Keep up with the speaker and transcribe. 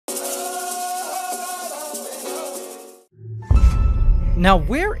Now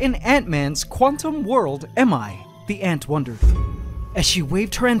where in Ant-Man's quantum world am I? The ant wondered, as she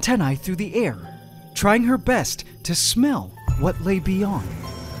waved her antennae through the air, trying her best to smell what lay beyond.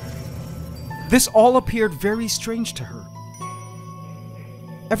 This all appeared very strange to her.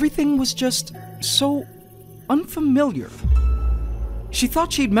 Everything was just so unfamiliar. She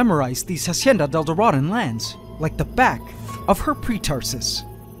thought she'd memorized these Hacienda Del Dorado lands like the back of her pretarsus.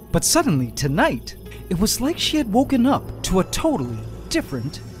 But suddenly, tonight, it was like she had woken up to a totally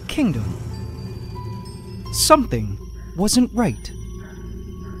different kingdom. Something wasn't right.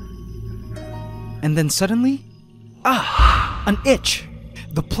 And then suddenly, an itch.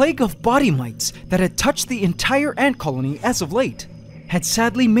 The plague of body mites that had touched the entire ant colony as of late had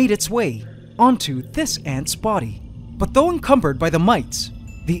sadly made its way onto this ant's body. But though encumbered by the mites,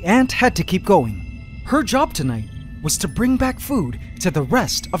 the ant had to keep going. Her job tonight was to bring back food to the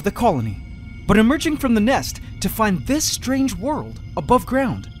rest of the colony. But emerging from the nest to find this strange world above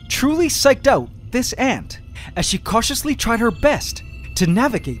ground truly psyched out this ant as she cautiously tried her best to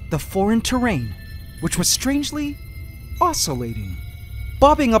navigate the foreign terrain, which was strangely oscillating,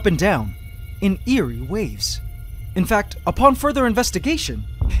 bobbing up and down in eerie waves. In fact, upon further investigation,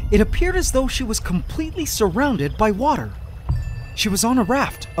 it appeared as though she was completely surrounded by water. She was on a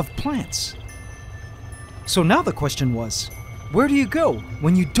raft of plants. So now the question was, where do you go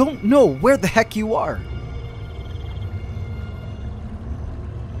when you don't know where the heck you are?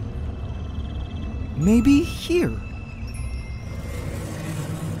 Maybe here.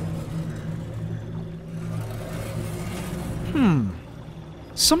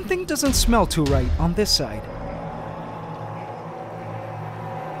 Something doesn't smell too right on this side.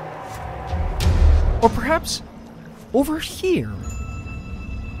 Or perhaps over here.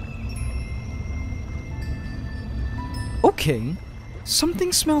 Okay,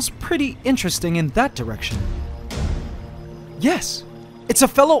 something smells pretty interesting in that direction. Yes, it's a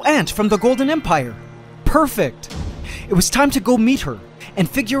fellow ant from the Golden Empire. Perfect. It was time to go meet her and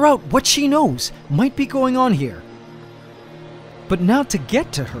figure out what she knows might be going on here. But now to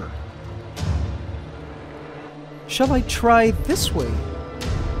get to her, shall I try this way?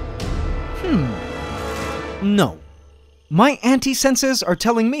 No. My anti-senses are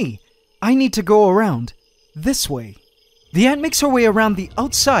telling me I need to go around this way. The ant makes her way around the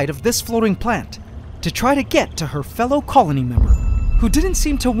outside of this floating plant to try to get to her fellow colony member, who didn't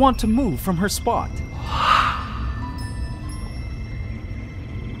seem to want to move from her spot.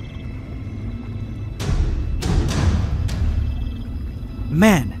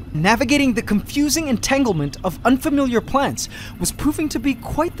 Man, navigating the confusing entanglement of unfamiliar plants was proving to be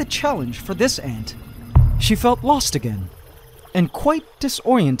quite the challenge for this ant. She felt lost again, and quite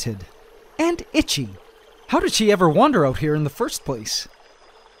disoriented, and itchy. How did she ever wander out here in the first place?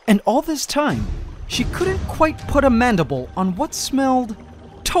 And all this time, she couldn't quite put a mandible on what smelled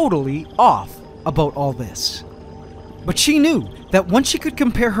totally off about all this. But she knew that once she could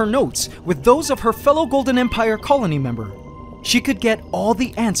compare her notes with those of her fellow Golden Empire colony member, she could get all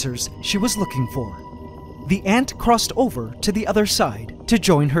the answers she was looking for. The ant crossed over to the other side to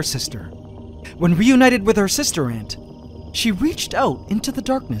join her sister. When reunited with her sister ant, she reached out into the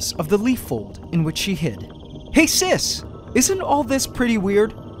darkness of the leaf fold in which she hid. Hey sis, isn't all this pretty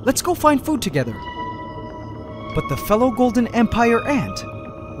weird? Let's go find food together. But the fellow Golden Empire ant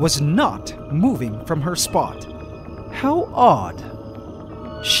was not moving from her spot. How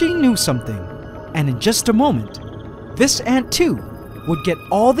odd. She knew something, and in just a moment, this ant too would get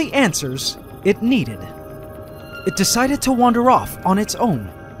all the answers it needed. It decided to wander off on its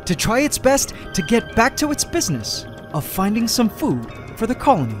own to try its best to get back to its business of finding some food for the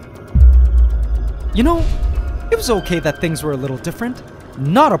colony. You know, it was okay that things were a little different.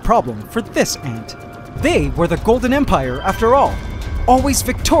 Not a problem for this ant. They were the Golden Empire after all, always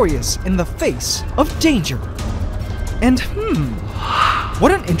victorious in the face of danger. And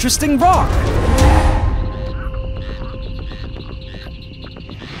what an interesting rock!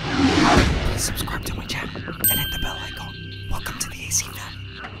 Please subscribe to my channel and hit the bell icon. Welcome to the Hacienda.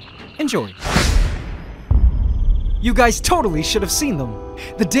 Enjoy. You guys totally should have seen them.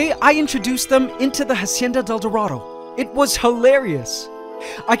 The day I introduced them into the Hacienda Del Dorado, it was hilarious.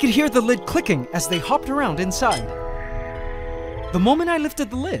 I could hear the lid clicking as they hopped around inside. The moment I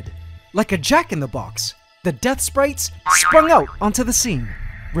lifted the lid, like a jack-in-the-box, the Death Sprites sprung out onto the scene,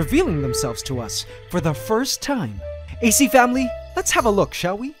 revealing themselves to us for the first time. AC family, let's have a look,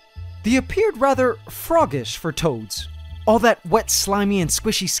 shall we? They appeared rather froggish for toads. All that wet, slimy, and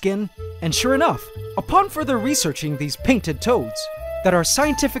squishy skin, and sure enough, upon further researching these painted toads, that are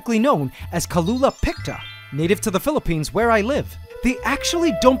scientifically known as Calula picta, native to the Philippines where I live, they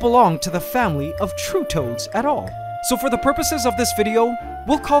actually don't belong to the family of true toads at all. So for the purposes of this video,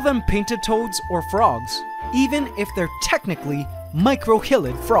 we'll call them painted toads or frogs, even if they're technically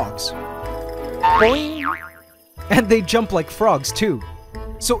microhilid frogs. Boing! And they jump like frogs too.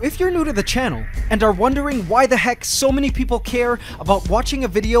 So if you're new to the channel and are wondering why the heck so many people care about watching a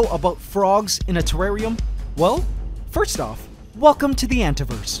video about frogs in a terrarium, well, first off, welcome to the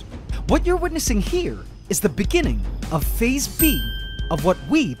Antiverse. What you're witnessing here is the beginning of Phase B of what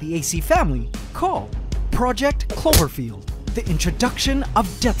we, the AC family, call Project Cloverfield, the introduction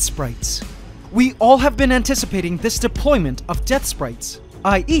of Death Sprites. We all have been anticipating this deployment of Death Sprites,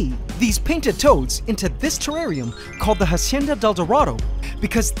 i.e. these painted toads, into this terrarium called the Hacienda Del Dorado,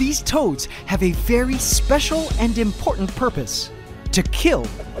 because these toads have a very special and important purpose: to kill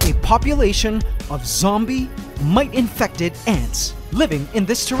a population of zombie, mite-infected ants living in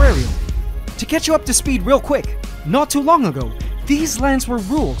this terrarium. To get you up to speed real quick, not too long ago, these lands were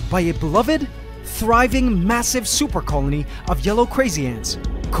ruled by a beloved, thriving, massive super colony of yellow crazy ants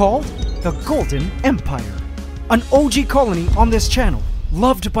called the Golden Empire. An OG colony on this channel,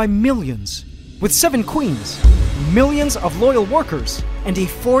 loved by millions, with 7 queens, millions of loyal workers, and a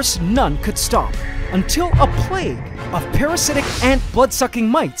force none could stop, until a plague of parasitic ant blood-sucking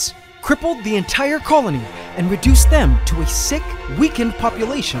mites crippled the entire colony and reduced them to a sick, weakened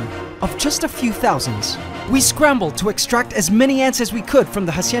population of just a few thousands. We scrambled to extract as many ants as we could from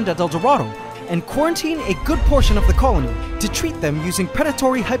the Hacienda Del Dorado and quarantine a good portion of the colony to treat them using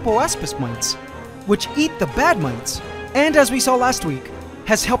predatory hypoaspis mites, which eat the bad mites, and as we saw last week,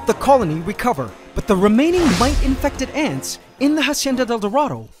 has helped the colony recover. But the remaining mite-infected ants in the Hacienda Del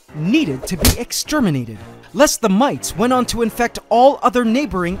Dorado needed to be exterminated, lest the mites went on to infect all other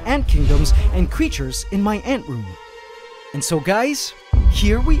neighboring ant kingdoms and creatures in my ant room. And so guys,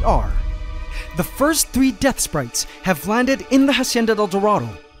 here we are. The first 3 Death Sprites have landed in the Hacienda Del Dorado,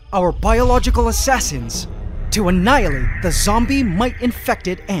 our biological assassins, to annihilate the zombie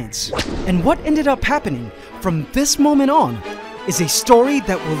mite-infected ants. And what ended up happening from this moment on is a story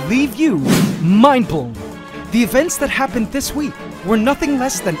that will leave you mind-blown. The events that happened this week were nothing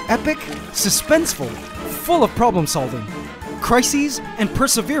less than epic, suspenseful, full of problem-solving, crises, and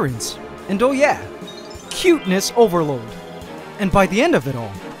perseverance, and oh yeah, cuteness overload. And by the end of it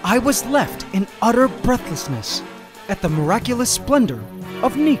all, I was left in utter breathlessness at the miraculous splendor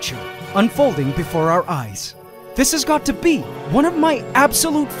of nature unfolding before our eyes. This has got to be one of my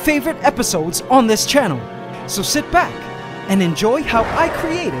absolute favorite episodes on this channel, so sit back and enjoy how I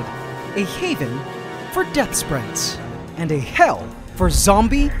created a haven for Death Sprites and a hell for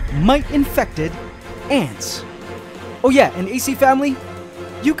zombie mite-infected ants. Oh yeah, and AC family,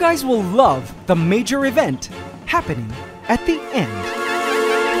 you guys will love the major event happening at the end.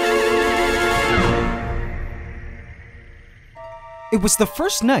 It was the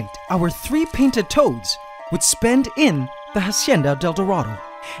first night our 3 painted toads would spend in the Hacienda Del Dorado,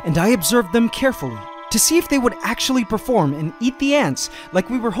 and I observed them carefully to see if they would actually perform and eat the ants like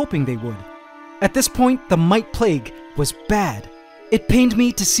we were hoping they would. At this point, the mite plague was bad. It pained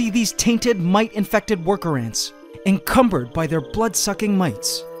me to see these tainted, mite-infected worker ants, encumbered by their blood-sucking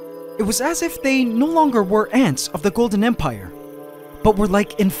mites. It was as if they no longer were ants of the Golden Empire, but were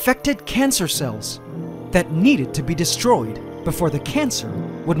like infected cancer cells that needed to be destroyed before the cancer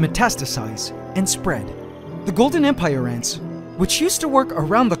would metastasize and spread. The Golden Empire ants, which used to work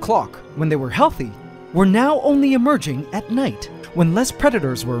around the clock when they were healthy, were now only emerging at night when less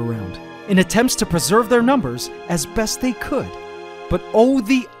predators were around, in attempts to preserve their numbers as best they could. But oh,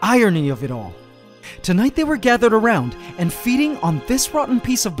 the irony of it all. Tonight they were gathered around and feeding on this rotten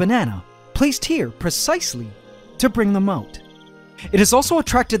piece of banana, placed here precisely to bring them out. It has also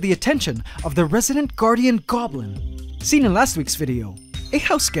attracted the attention of the resident guardian goblin, seen in last week's video, a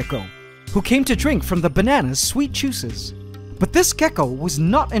house gecko, who came to drink from the banana's sweet juices. But this gecko was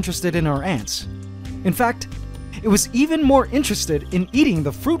not interested in our ants. In fact, it was even more interested in eating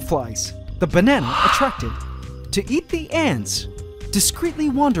the fruit flies the banana attracted. To eat the ants, discreetly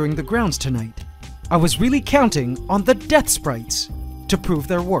wandering the grounds tonight, I was really counting on the Death Sprites to prove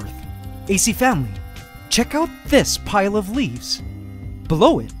their worth. AC family, check out this pile of leaves.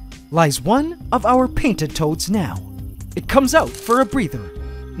 Below it lies one of our painted toads now. It comes out for a breather.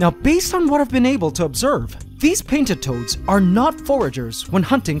 Now, based on what I've been able to observe, these painted toads are not foragers when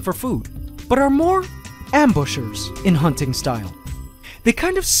hunting for food, but are more ambushers in hunting style. They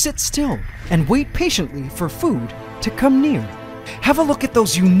kind of sit still and wait patiently for food to come near. Have a look at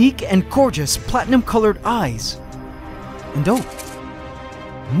those unique and gorgeous platinum-colored eyes. And oh,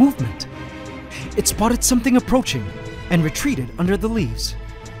 movement. It spotted something approaching and retreated under the leaves.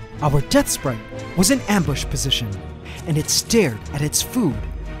 Our Death Sprite was in ambush position, and it stared at its food,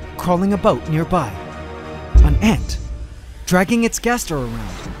 crawling about nearby. an ant, dragging its gaster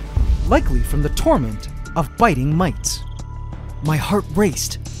around, likely from the torment of biting mites. My heart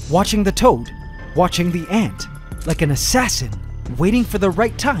raced, watching the toad, watching the ant, like an assassin, waiting for the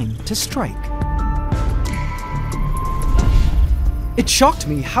right time to strike. It shocked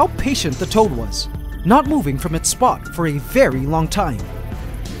me how patient the toad was, not moving from its spot for a very long time,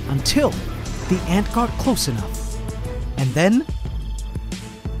 until the ant got close enough. And then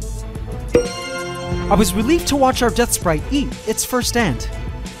I was relieved to watch our Death Sprite eat its first ant.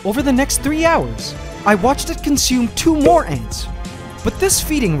 Over the next 3 hours, I watched it consume 2 more ants. But this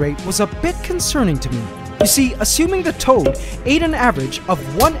feeding rate was a bit concerning to me. You see, assuming the toad ate an average of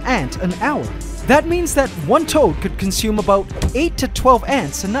 1 ant an hour, that means that one toad could consume about 8 to 12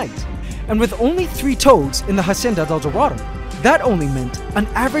 ants a night. And with only 3 toads in the Hacienda Del Dorado, that only meant an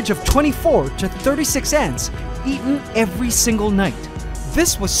average of 24 to 36 ants eaten every single night.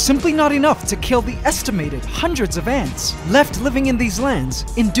 This was simply not enough to kill the estimated hundreds of ants left living in these lands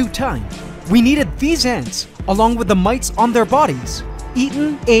in due time. We needed these ants, along with the mites on their bodies,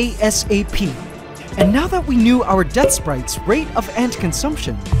 eaten ASAP. And now that we knew our Death Sprites' rate of ant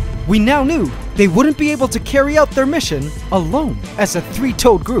consumption, we now knew they wouldn't be able to carry out their mission alone as a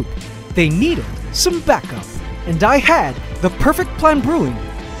 3-toad group. They needed some backup, and I had the perfect plan brewing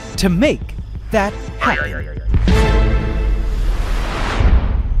to make that happen.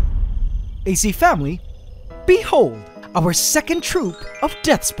 AC family, behold our second troop of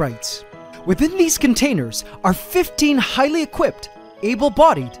Death Sprites. Within these containers are 15 highly equipped,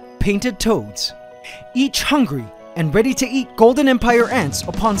 able-bodied, painted toads, each hungry and ready to eat Golden Empire ants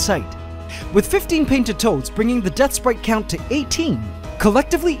upon sight, with 15 painted toads bringing the Death Sprite count to 18,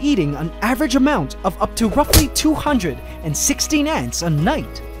 collectively eating an average amount of up to roughly 216 ants a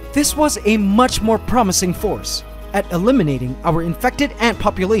night. This was a much more promising force at eliminating our infected ant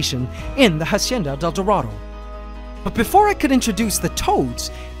population in the Hacienda Del Dorado. But before I could introduce the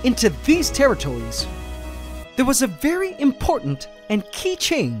toads into these territories, there was a very important and key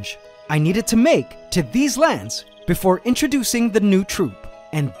change I needed to make to these lands before introducing the new troop.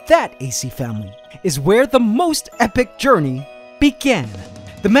 And that, AC family, is where the most epic journey began.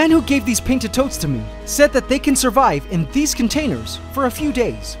 The man who gave these painted toads to me said that they can survive in these containers for a few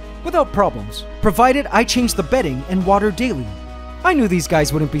days without problems, provided I change the bedding and water daily. I knew these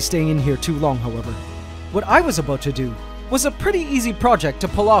guys wouldn't be staying in here too long, however. What I was about to do was a pretty easy project to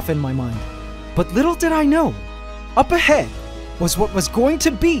pull off in my mind. But little did I know, up ahead was what was going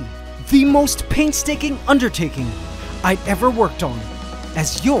to be the most painstaking undertaking I'd ever worked on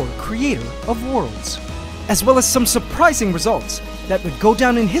as your creator of worlds, as well as some surprising results that would go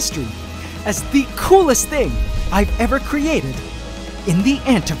down in history as the coolest thing I've ever created in the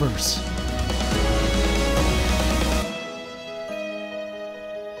Antiverse.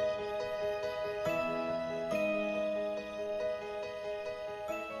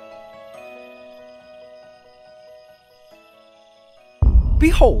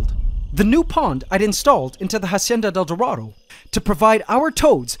 Behold, the new pond I'd installed into the Hacienda Del Dorado to provide our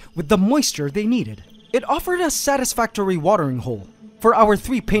toads with the moisture they needed. It offered a satisfactory watering hole for our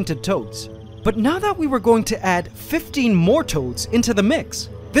 3 painted toads. But now that we were going to add 15 more toads into the mix,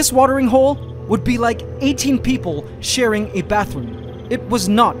 this watering hole would be like 18 people sharing a bathroom. It was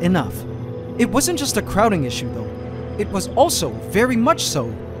not enough. It wasn't just a crowding issue though. It was also very much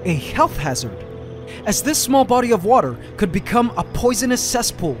so a health hazard, as this small body of water could become a poisonous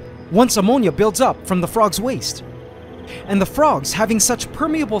cesspool once ammonia builds up from the frog's waste. And the frogs having such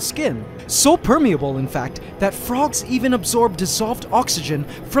permeable skin, so permeable in fact that frogs even absorb dissolved oxygen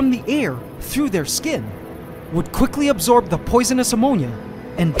from the air through their skin, would quickly absorb the poisonous ammonia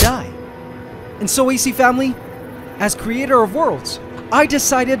and die. And so AC family, as creator of worlds, I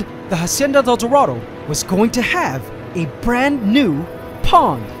decided the Hacienda Del Dorado was going to have a brand new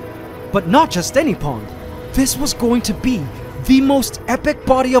pond. But not just any pond. This was going to be the most epic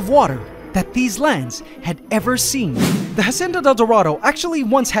body of water that these lands had ever seen. The Hacienda Del Dorado actually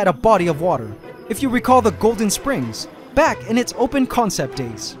once had a body of water, if you recall the Golden Springs, back in its open concept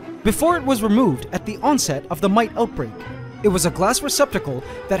days, before it was removed at the onset of the mite outbreak. It was a glass receptacle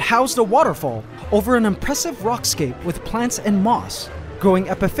that housed a waterfall over an impressive rockscape with plants and moss growing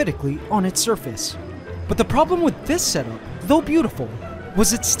epiphytically on its surface. But the problem with this setup, though beautiful,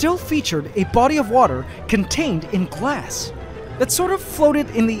 was it still featured a body of water contained in glass that sort of floated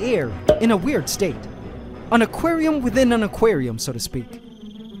in the air in a weird state. An aquarium within an aquarium, so to speak.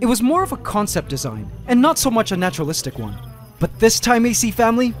 It was more of a concept design and not so much a naturalistic one. But this time, AC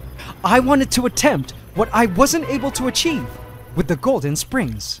family, I wanted to attempt what I wasn't able to achieve with the Golden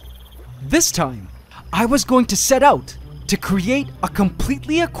Springs. This time, I was going to set out to create a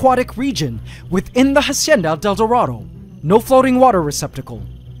completely aquatic region within the Hacienda Del Dorado. No floating water receptacle,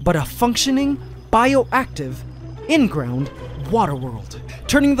 but a functioning, bioactive, in-ground water world,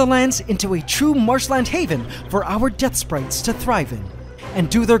 turning the lands into a true marshland haven for our Death Sprites to thrive in and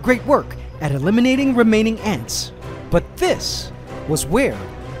do their great work at eliminating remaining ants. But this was where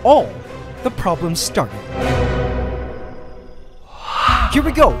all the problems started. Here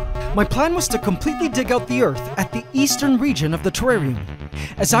we go. My plan was to completely dig out the earth at the eastern region of the terrarium.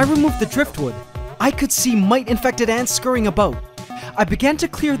 As I removed the driftwood, I could see mite-infected ants scurrying about. I began to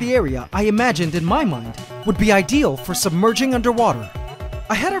clear the area I imagined in my mind would be ideal for submerging underwater.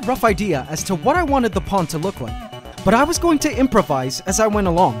 I had a rough idea as to what I wanted the pond to look like, but I was going to improvise as I went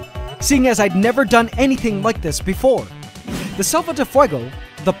along, seeing as I'd never done anything like this before. The Selva de Fuego,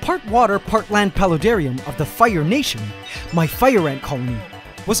 the part water, part land paludarium of the Fire Nation, my fire ant colony,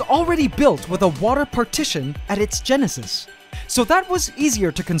 was already built with a water partition at its genesis, so that was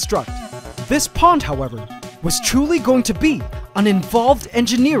easier to construct. This pond, however, was truly going to be an involved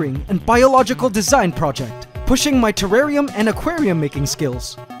engineering and biological design project, pushing my terrarium and aquarium making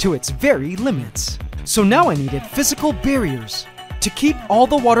skills to its very limits. So now I needed physical barriers to keep all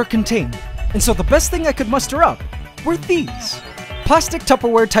the water contained, and so the best thing I could muster up were these plastic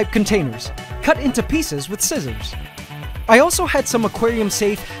Tupperware type containers cut into pieces with scissors. I also had some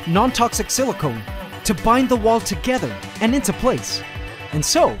aquarium-safe, non-toxic silicone to bind the wall together and into place. And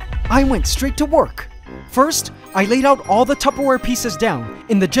so, I went straight to work. First, I laid out all the Tupperware pieces down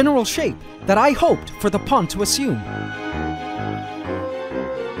in the general shape that I hoped for the pond to assume.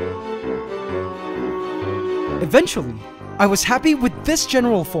 Eventually, I was happy with this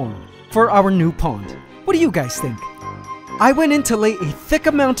general form for our new pond. What do you guys think? I went in to lay a thick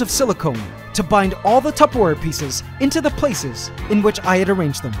amount of silicone to bind all the Tupperware pieces into the places in which I had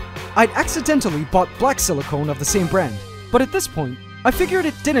arranged them. I'd accidentally bought black silicone of the same brand, but at this point, I figured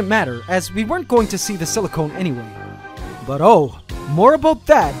it didn't matter as we weren't going to see the silicone anyway. But oh, more about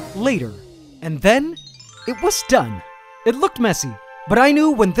that later. And then, it was done. It looked messy, but I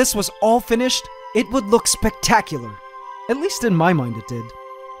knew when this was all finished, it would look spectacular. At least in my mind it did.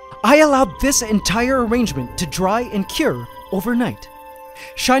 I allowed this entire arrangement to dry and cure overnight,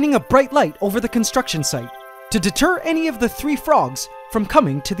 shining a bright light over the construction site to deter any of the 3 frogs from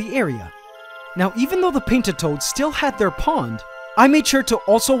coming to the area. Now, even though the painted toads still had their pond, I made sure to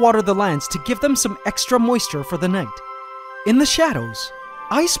also water the lands to give them some extra moisture for the night. In the shadows,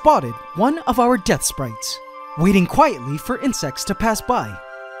 I spotted one of our Death Sprites, waiting quietly for insects to pass by,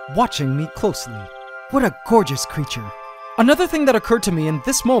 watching me closely. What a gorgeous creature. Another thing that occurred to me in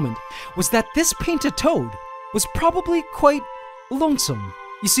this moment was that this painted toad was probably quite lonesome.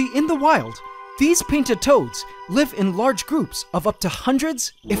 You see, in the wild, these painted toads live in large groups of up to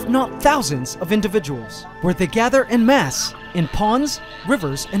hundreds, if not thousands, of individuals, where they gather en masse in ponds,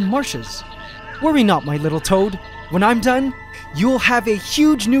 rivers, and marshes. Worry not, my little toad. When I'm done, you'll have a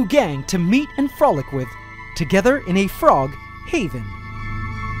huge new gang to meet and frolic with, together in a frog haven.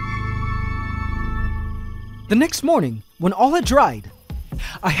 The next morning, when all had dried,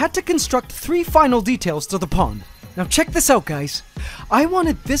 I had to construct 3 final details to the pond. Now check this out, guys. I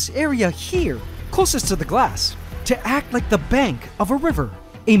wanted this area here, closest to the glass, to act like the bank of a river,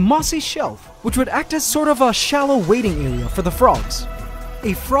 a mossy shelf, which would act as sort of a shallow waiting area for the frogs.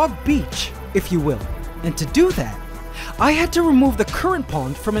 A frog beach, if you will. And to do that, I had to remove the current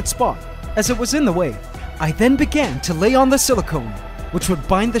pond from its spot, as it was in the way. I then began to lay on the silicone, which would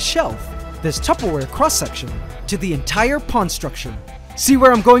bind the shelf, this Tupperware cross-section, to the entire pond structure. See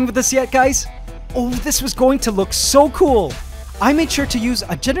where I'm going with this yet, guys? Oh, this was going to look so cool! I made sure to use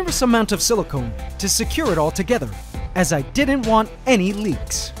a generous amount of silicone to secure it all together, as I didn't want any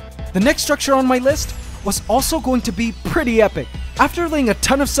leaks. The next structure on my list was also going to be pretty epic. After laying a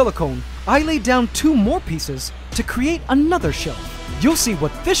ton of silicone, I laid down 2 more pieces to create another shelf. You'll see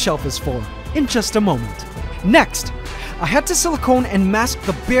what this shelf is for in just a moment. Next, I had to silicone and mask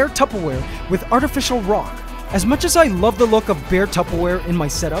the bare Tupperware with artificial rock. As much as I love the look of bare Tupperware in my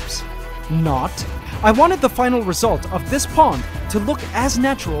setups, I wanted the final result of this pond to look as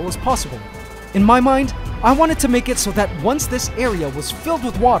natural as possible. In my mind, I wanted to make it so that once this area was filled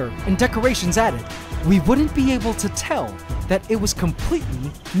with water and decorations added, we wouldn't be able to tell that it was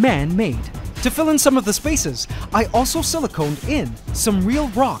completely man-made. To fill in some of the spaces, I also siliconed in some real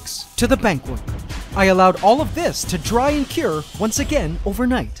rocks to the bankwork. I allowed all of this to dry and cure once again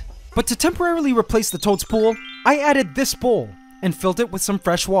overnight. But to temporarily replace the toad's pool, I added this bowl and filled it with some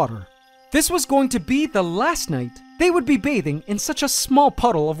fresh water. This was going to be the last night they would be bathing in such a small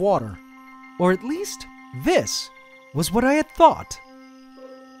puddle of water. Or at least, this was what I had thought.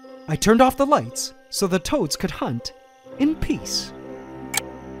 I turned off the lights so the toads could hunt in peace.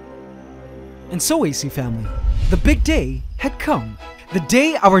 And so, AC family, the big day had come. The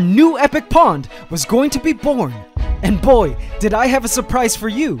day our new epic pond was going to be born. And boy, did I have a surprise for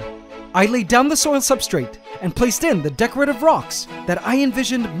you. I laid down the soil substrate and placed in the decorative rocks that I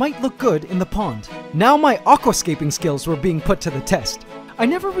envisioned might look good in the pond. Now my aquascaping skills were being put to the test. I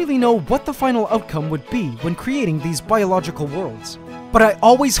never really know what the final outcome would be when creating these biological worlds, but I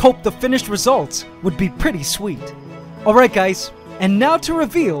always hoped the finished results would be pretty sweet. Alright guys, and now to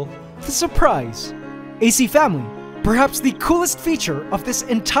reveal the surprise. AC family, perhaps the coolest feature of this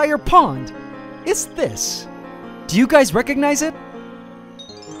entire pond is this. Do you guys recognize it?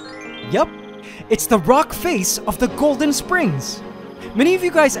 Yup, it's the rock face of the Golden Springs. Many of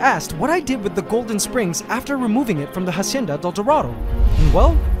you guys asked what I did with the Golden Springs after removing it from the Hacienda Del Dorado. And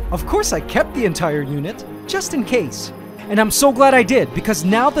well, of course I kept the entire unit, just in case. And I'm so glad I did, because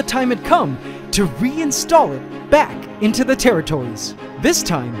now the time had come to reinstall it back into the territories. This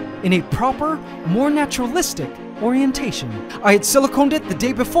time, in a proper, more naturalistic orientation. I had siliconed it the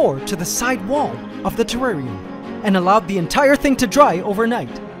day before to the side wall of the terrarium, and allowed the entire thing to dry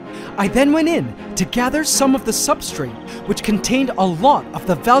overnight. I then went in to gather some of the substrate, which contained a lot of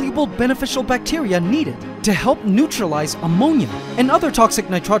the valuable beneficial bacteria needed to help neutralize ammonia and other toxic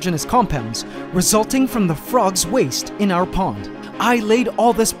nitrogenous compounds resulting from the frog's waste in our pond. I laid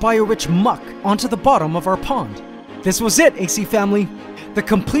all this biorich muck onto the bottom of our pond. This was it, AC family. The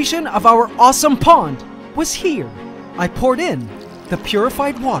completion of our awesome pond was here. I poured in the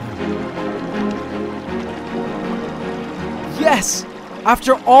purified water. Yes!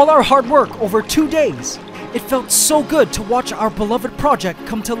 After all our hard work over 2 days, it felt so good to watch our beloved project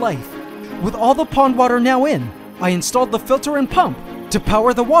come to life. With all the pond water now in, I installed the filter and pump to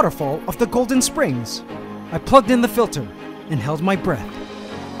power the waterfall of the Golden Springs. I plugged in the filter and held my breath.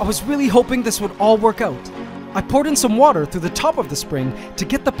 I was really hoping this would all work out. I poured in some water through the top of the spring to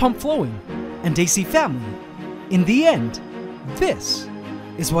get the pump flowing. And AC family, in the end, this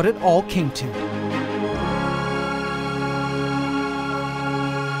is what it all came to.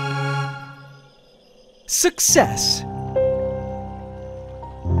 Success!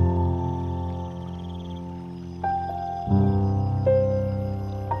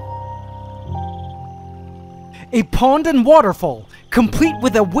 A pond and waterfall, complete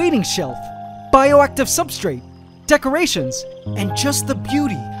with a waiting shelf, bioactive substrate, decorations, and just the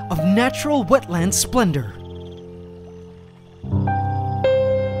beauty of natural wetland splendor.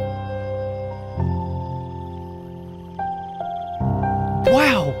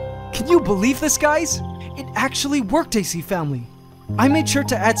 Wow! Can you believe this, guys? It actually worked, AC family. I made sure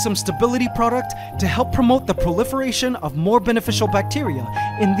to add some stability product to help promote the proliferation of more beneficial bacteria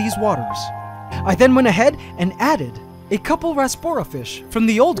in these waters. I then went ahead and added a couple Raspora fish from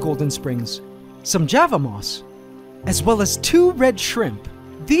the old Golden Springs, some Java moss, as well as 2 red shrimp.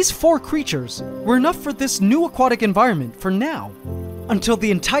 These 4 creatures were enough for this new aquatic environment for now, until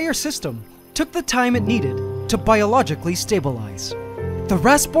the entire system took the time it needed to biologically stabilize. The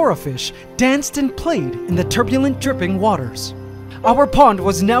Raspora fish danced and played in the turbulent, dripping waters. Our pond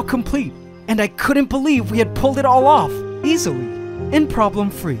was now complete, and I couldn't believe we had pulled it all off easily and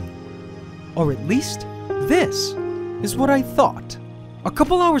problem-free. Or at least, this is what I thought. A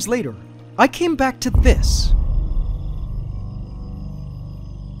couple hours later, I came back to this.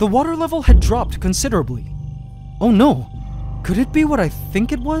 The water level had dropped considerably. Oh no, could it be what I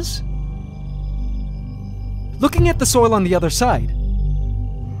think it was? Looking at the soil on the other side,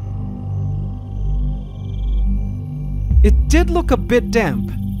 it did look a bit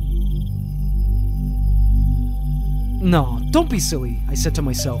damp. No, don't be silly, I said to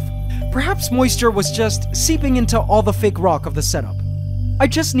myself. Perhaps moisture was just seeping into all the fake rock of the setup. I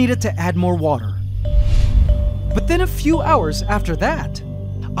just needed to add more water. But then a few hours after that,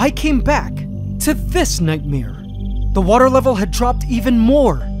 I came back to this nightmare. The water level had dropped even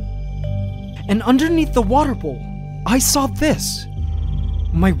more. And underneath the water bowl, I saw this.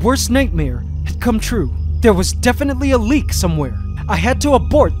 My worst nightmare had come true. There was definitely a leak somewhere. I had to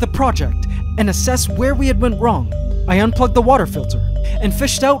abort the project and assess where we had went wrong. I unplugged the water filter and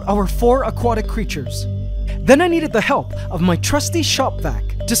fished out our 4 aquatic creatures. Then I needed the help of my trusty shop vac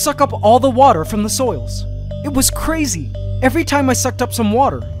to suck up all the water from the soils. It was crazy. Every time I sucked up some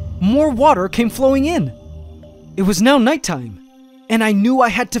water, more water came flowing in. It was now nighttime, and I knew I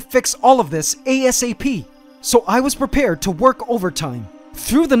had to fix all of this ASAP. So I was prepared to work overtime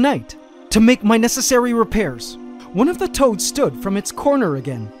through the night to make my necessary repairs. One of the toads stood from its corner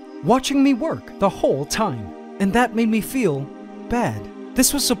again, watching me work the whole time, and that made me feel bad.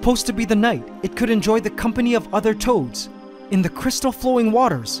 This was supposed to be the night it could enjoy the company of other toads in the crystal flowing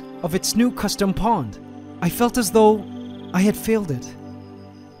waters of its new custom pond. I felt as though I had failed it.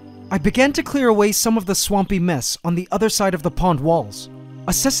 I began to clear away some of the swampy mess on the other side of the pond walls.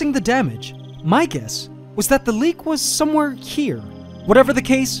 Assessing the damage, my guess was that the leak was somewhere here. Whatever the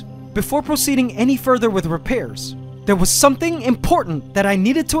case, before proceeding any further with repairs, there was something important that I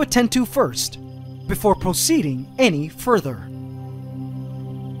needed to attend to first, before proceeding any further.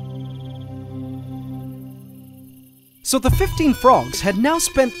 So the 15 frogs had now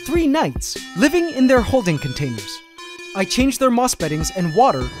spent 3 nights living in their holding containers. I changed their moss beddings and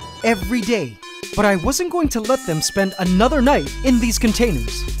water every day, but I wasn't going to let them spend another night in these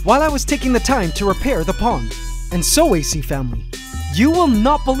containers while I was taking the time to repair the pond. And so, AC family, you will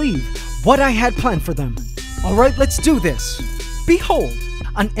not believe what I had planned for them. Alright, let's do this. Behold,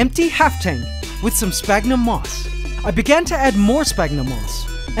 an empty half tank with some sphagnum moss. I began to add more sphagnum moss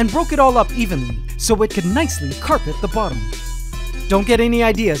and broke it all up evenly so it could nicely carpet the bottom. Don't get any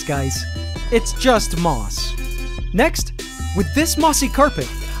ideas, guys. It's just moss. Next, with this mossy carpet,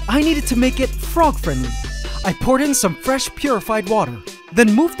 I needed to make it frog-friendly. I poured in some fresh purified water,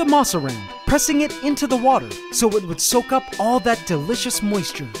 then moved the moss around, pressing it into the water so it would soak up all that delicious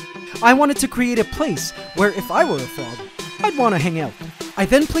moisture. I wanted to create a place where if I were a frog, I'd want to hang out. I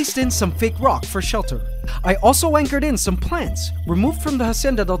then placed in some fake rock for shelter. I also anchored in some plants removed from the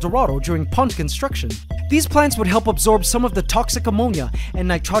Hacienda Del Dorado during pond construction. These plants would help absorb some of the toxic ammonia and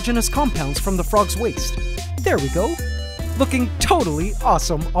nitrogenous compounds from the frog's waste. There we go. Looking totally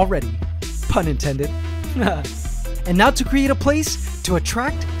awesome already. Pun intended. And now to create a place to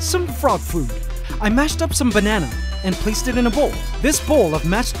attract some frog food. I mashed up some banana and placed it in a bowl. This bowl of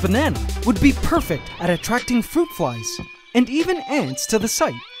mashed banana would be perfect at attracting fruit flies and even ants to the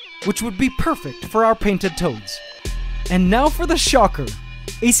site, which would be perfect for our painted toads. And now for the shocker.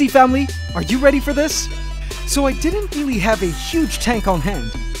 AC family, are you ready for this? So I didn't really have a huge tank on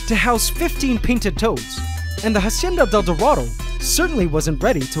hand to house 15 painted toads, and the Hacienda Del Dorado certainly wasn't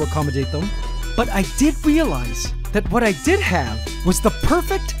ready to accommodate them. But I did realize that what I did have was the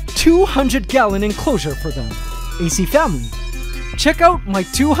perfect 200-gallon enclosure for them. AC family, check out my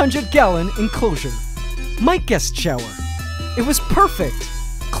 200-gallon enclosure. My guest shower. It was perfect,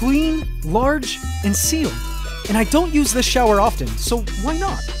 clean, large, and sealed. And I don't use this shower often, so why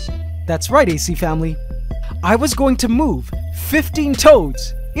not? That's right, AC family. I was going to move 15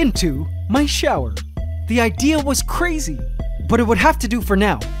 toads into my shower. The idea was crazy, but it would have to do for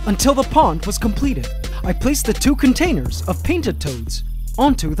now, until the pond was completed. I placed the 2 containers of painted toads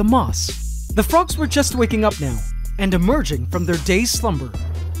onto the moss. The frogs were just waking up now, and emerging from their day's slumber.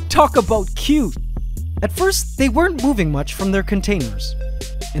 Talk about cute! At first, they weren't moving much from their containers.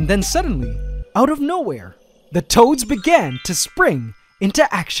 And then suddenly, out of nowhere, the toads began to spring into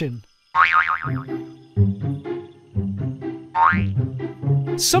action.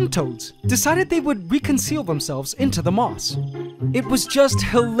 Some toads decided they would reconceal themselves into the moss. It was just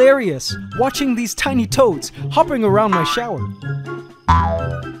hilarious watching these tiny toads hopping around my shower.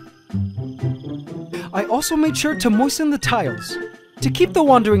 I also made sure to moisten the tiles to keep the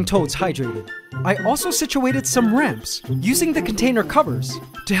wandering toads hydrated. I also situated some ramps using the container covers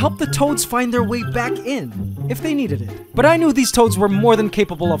to help the toads find their way back in if they needed it. But I knew these toads were more than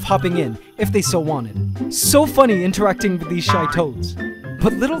capable of hopping in if they so wanted. So funny interacting with these shy toads.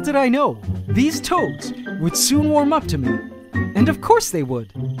 But little did I know, these toads would soon warm up to me. And of course they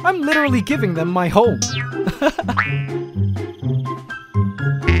would. I'm literally giving them my home.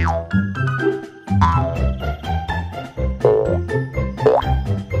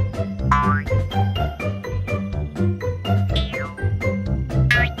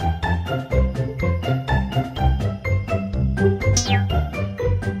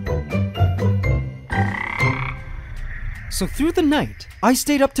 So through the night, I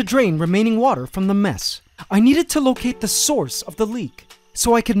stayed up to drain remaining water from the mess. I needed to locate the source of the leak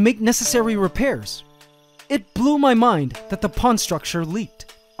so I could make necessary repairs. It blew my mind that the pond structure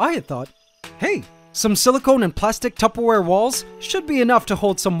leaked. I had thought, hey, some silicone and plastic Tupperware walls should be enough to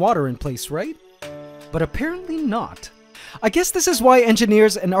hold some water in place, right? But apparently not. I guess this is why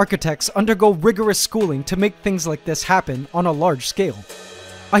engineers and architects undergo rigorous schooling to make things like this happen on a large scale.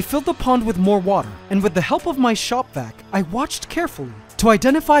 I filled the pond with more water, and with the help of my shop vac, I watched carefully to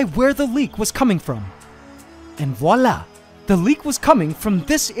identify where the leak was coming from. And voila! The leak was coming from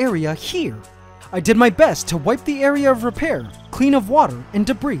this area here. I did my best to wipe the area of repair clean of water and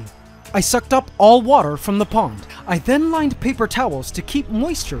debris. I sucked up all water from the pond. I then lined paper towels to keep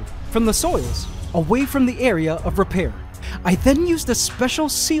moisture from the soils away from the area of repair. I then used a special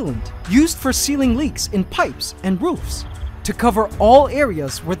sealant used for sealing leaks in pipes and roofs to cover all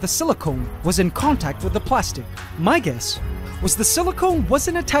areas where the silicone was in contact with the plastic. My guess was the silicone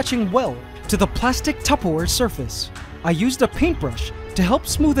wasn't attaching well to the plastic Tupperware surface. I used a paintbrush to help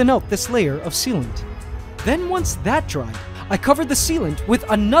smoothen out this layer of sealant. Then once that dried, I covered the sealant with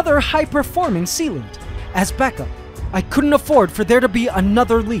another high-performing sealant. As backup, I couldn't afford for there to be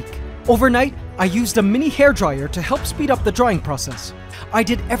another leak. Overnight, I used a mini hairdryer to help speed up the drying process. I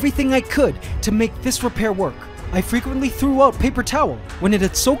did everything I could to make this repair work. I frequently threw out paper towel when it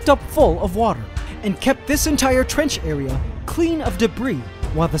had soaked up full of water, and kept this entire trench area clean of debris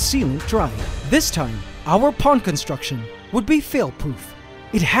while the sealant dried. This time, our pond construction would be fail-proof.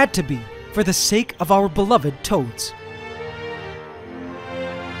 It had to be, for the sake of our beloved toads.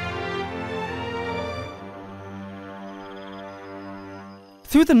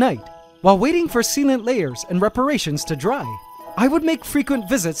 Through the night, while waiting for sealant layers and reparations to dry, I would make frequent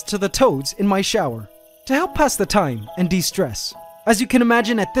visits to the toads in my shower to help pass the time and de-stress. As you can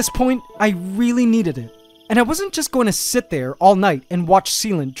imagine, at this point, I really needed it. And I wasn't just going to sit there all night and watch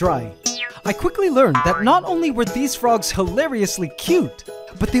sealant dry. I quickly learned that not only were these frogs hilariously cute,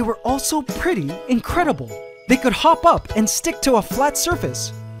 but they were also pretty incredible. They could hop up and stick to a flat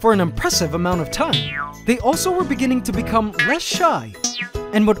surface for an impressive amount of time. They also were beginning to become less shy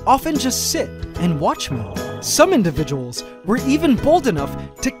and would often just sit and watch me. Some individuals were even bold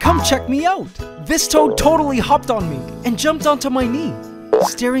enough to come check me out. This toad totally hopped on me and jumped onto my knee,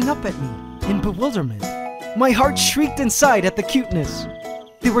 staring up at me in bewilderment. My heart shrieked inside at the cuteness.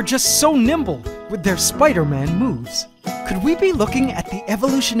 They were just so nimble with their Spider-Man moves. Could we be looking at the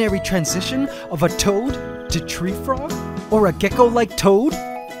evolutionary transition of a toad to tree frog? Or a gecko-like toad?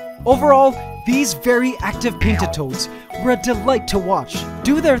 Overall, these very active painted toads were a delight to watch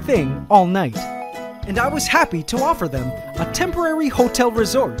do their thing all night. And I was happy to offer them a temporary hotel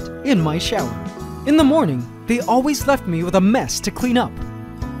resort in my shower. In the morning, they always left me with a mess to clean up,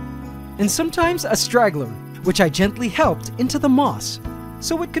 and sometimes a straggler, which I gently helped into the moss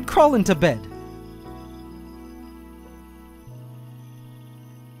so it could crawl into bed.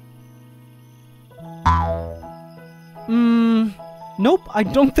 Nope, I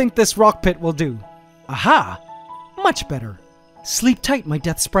don't think this rock pit will do. Aha! Much better. Sleep tight, my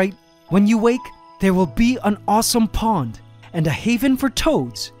Death Sprite. When you wake, there will be an awesome pond and a haven for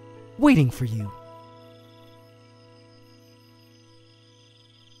toads waiting for you.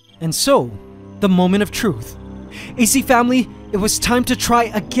 And so, the moment of truth. AC family, it was time to try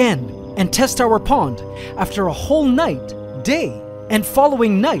again and test our pond after a whole night, day, and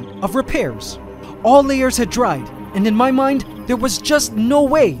following night of repairs. All layers had dried, and in my mind, there was just no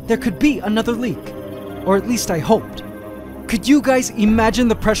way there could be another leak. Or at least I hoped. Could you guys imagine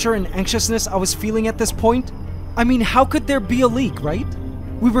the pressure and anxiousness I was feeling at this point? I mean, how could there be a leak, right?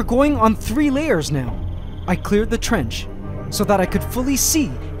 We were going on 3 layers now. I cleared the trench so that I could fully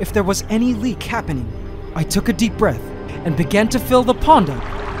see if there was any leak happening. I took a deep breath and began to fill the pond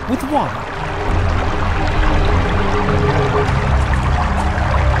up with water.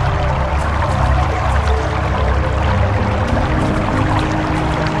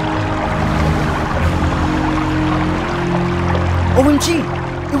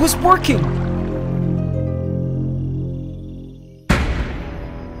 OMG, it was working!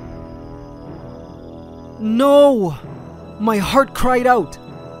 No! My heart cried out.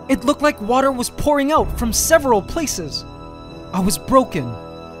 It looked like water was pouring out from several places. I was broken.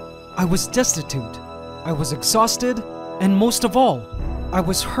 I was destitute. I was exhausted. And most of all, I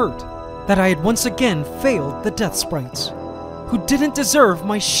was hurt that I had once again failed the Death Sprites, who didn't deserve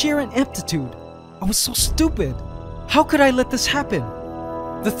my sheer ineptitude. I was so stupid. How could I let this happen?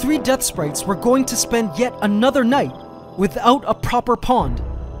 The 3 Death Sprites were going to spend yet another night without a proper pond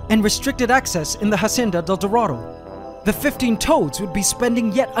and restricted access in the Hacienda Del Dorado. The 15 toads would be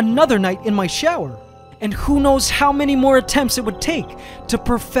spending yet another night in my shower, and who knows how many more attempts it would take to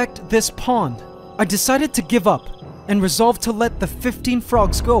perfect this pond. I decided to give up and resolved to let the 15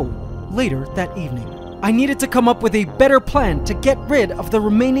 frogs go later that evening. I needed to come up with a better plan to get rid of the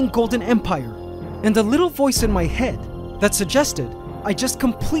remaining Golden Empire, and a little voice in my head that suggested I just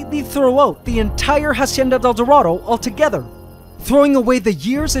completely throw out the entire Hacienda Del Dorado altogether, throwing away the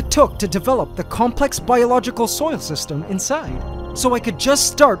years it took to develop the complex biological soil system inside, so I could just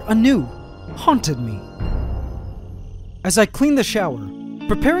start anew, haunted me. As I cleaned the shower,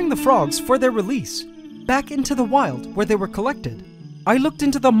 preparing the frogs for their release back into the wild where they were collected, I looked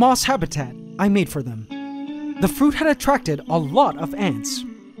into the moss habitat I made for them. The fruit had attracted a lot of ants,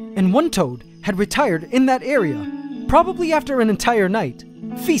 and one toad had retired in that area, probably after an entire night,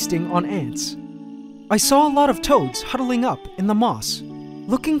 feasting on ants. I saw a lot of toads huddling up in the moss,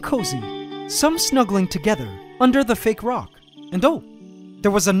 looking cozy, some snuggling together under the fake rock. And oh,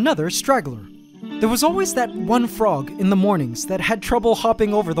 there was another straggler. There was always that one frog in the mornings that had trouble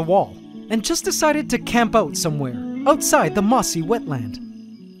hopping over the wall and just decided to camp out somewhere. outside the mossy wetland.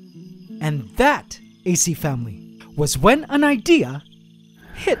 And that, AC family, was when an idea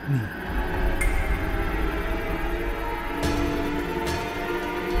hit me.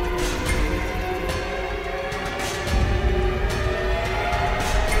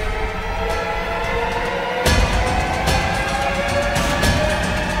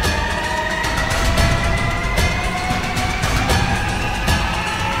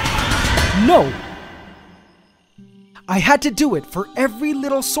 No! I had to do it for every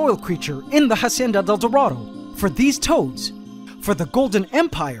little soil creature in the Hacienda Del Dorado, for these toads, for the Golden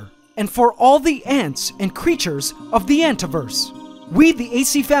Empire, and for all the ants and creatures of the Antiverse. We, the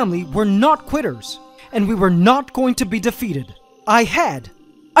AC family, were not quitters, and we were not going to be defeated. I had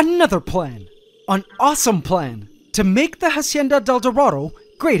another plan, an awesome plan, to make the Hacienda Del Dorado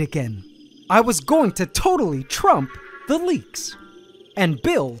great again. I was going to totally trump the leaks and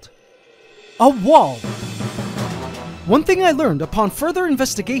build a wall. One thing I learned upon further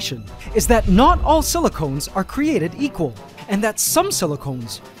investigation is that not all silicones are created equal, and that some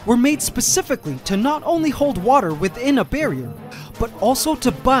silicones were made specifically to not only hold water within a barrier, but also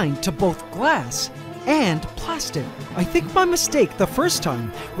to bind to both glass and plastic. I think my mistake the first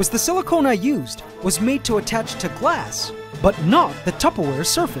time was the silicone I used was made to attach to glass, but not the Tupperware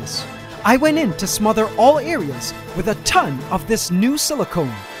surface. I went in to smother all areas with a ton of this new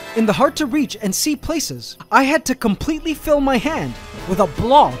silicone. In the hard to reach and see places, I had to completely fill my hand with a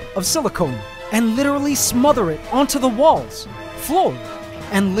blob of silicone and literally smother it onto the walls, floor,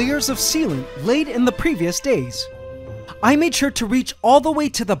 and layers of sealant laid in the previous days. I made sure to reach all the way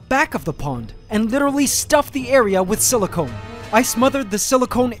to the back of the pond and literally stuff the area with silicone. I smothered the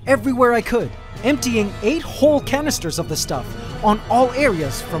silicone everywhere I could, emptying 8 whole canisters of the stuff on all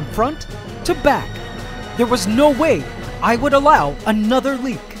areas from front to back. There was no way I would allow another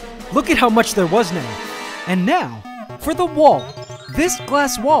leak. Look at how much there was now. And now, for the wall. This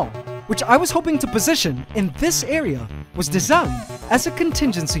glass wall, which I was hoping to position in this area, was designed as a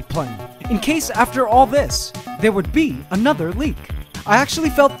contingency plan, in case after all this, there would be another leak. I actually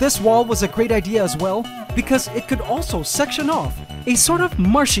felt this wall was a great idea as well, because it could also section off a sort of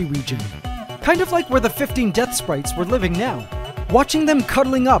marshy region, kind of like where the 15 Death Sprites were living now. Watching them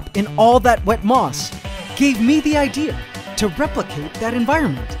cuddling up in all that wet moss gave me the idea to replicate that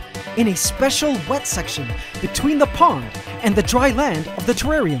environment in a special wet section between the pond and the dry land of the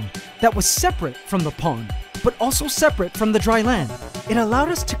terrarium that was separate from the pond, but also separate from the dry land. It allowed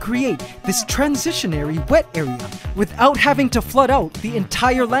us to create this transitionary wet area without having to flood out the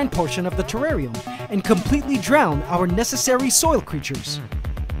entire land portion of the terrarium and completely drown our necessary soil creatures.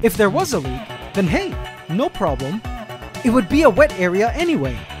 If there was a leak, then hey, no problem. It would be a wet area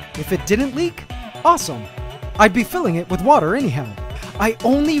anyway. If it didn't leak, awesome. I'd be filling it with water anyhow. I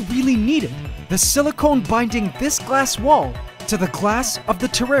only really needed the silicone binding this glass wall to the glass of the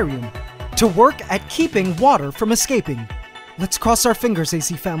terrarium to work at keeping water from escaping. Let's cross our fingers,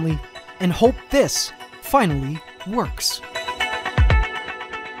 AC family, and hope this finally works.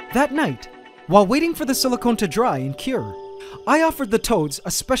 That night, while waiting for the silicone to dry and cure, I offered the toads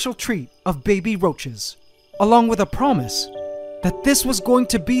a special treat of baby roaches, along with a promise that this was going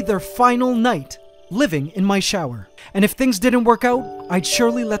to be their final night living in my shower. And if things didn't work out, I'd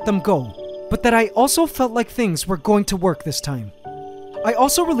surely let them go, but that I also felt like things were going to work this time. I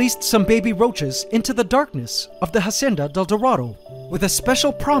also released some baby roaches into the darkness of the Hacienda Del Dorado, with a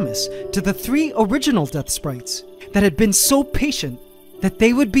special promise to the 3 original Death Sprites that had been so patient that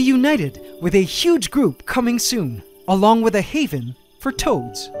they would be united with a huge group coming soon, along with a haven for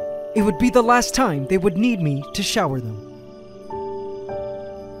toads. It would be the last time they would need me to shower them.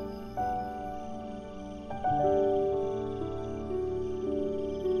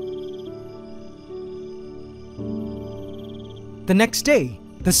 The next day,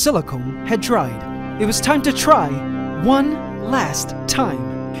 the silicone had dried. It was time to try one last time.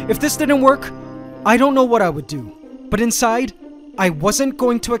 If this didn't work, I don't know what I would do. But inside, I wasn't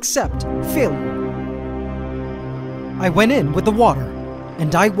going to accept failure. I went in with the water,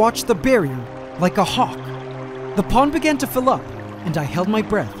 and I watched the barrier like a hawk. The pond began to fill up, and I held my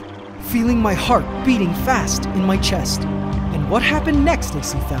breath, feeling my heart beating fast in my chest. And what happened next,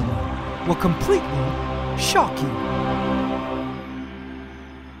 AC family, will completely shock you.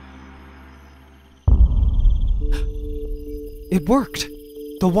 It worked.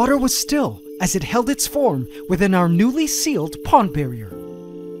 The water was still as it held its form within our newly sealed pond barrier.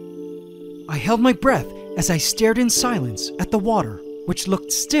 I held my breath as I stared in silence at the water, which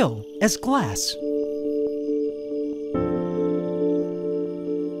looked still as glass.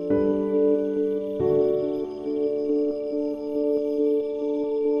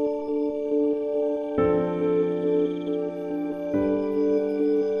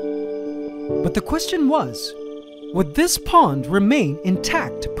 But the question was, would this pond remain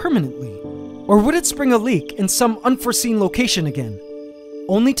intact permanently? Or would it spring a leak in some unforeseen location again?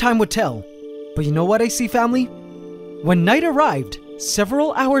 Only time would tell. But you know what, AC family? When night arrived,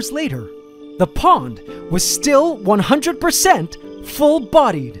 several hours later, the pond was still 100%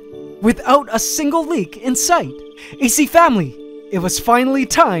 full-bodied, without a single leak in sight. AC family, it was finally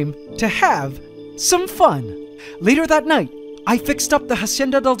time to have some fun. Later that night, I fixed up the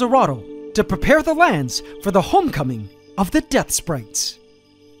Hacienda Del Dorado to prepare the lands for the homecoming of the Death Sprites.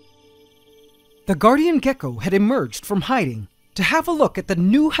 The guardian gecko had emerged from hiding to have a look at the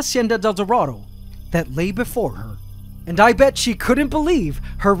new Hacienda Del Dorado that lay before her. And I bet she couldn't believe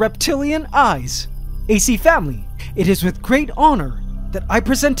her reptilian eyes. AC family, it is with great honor that I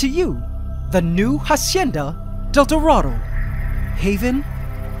present to you the new Hacienda Del Dorado, haven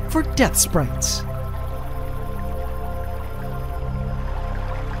for Death Sprites.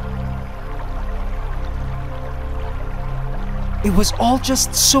 It was all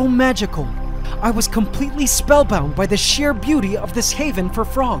just so magical. I was completely spellbound by the sheer beauty of this haven for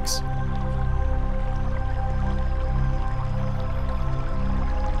frogs.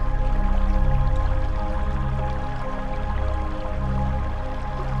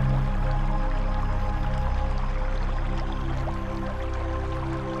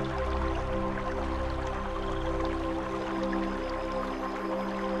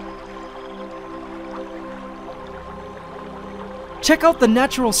 Check out the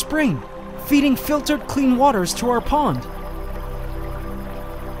natural spring, feeding filtered clean waters to our pond.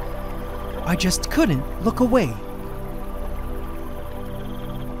 I just couldn't look away.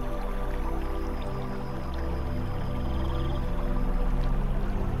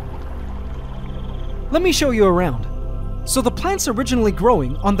 Let me show you around. So the plants originally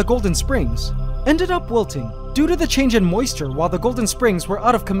growing on the Golden Springs ended up wilting due to the change in moisture while the Golden Springs were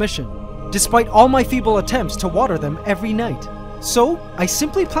out of commission, despite all my feeble attempts to water them every night. So I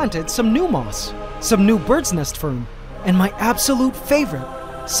simply planted some new moss, some new bird's nest fern, and my absolute favorite,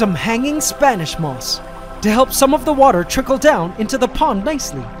 some hanging Spanish moss, to help some of the water trickle down into the pond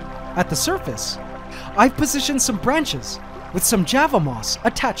nicely. At the surface, I've positioned some branches with some java moss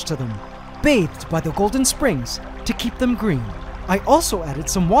attached to them, bathed by the Golden Springs to keep them green. I also added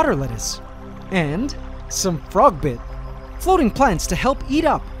some water lettuce and some frog bit, floating plants to help eat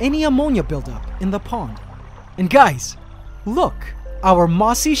up any ammonia buildup in the pond. And guys, look, our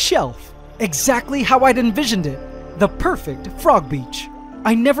mossy shelf, exactly how I'd envisioned it, the perfect frog beach.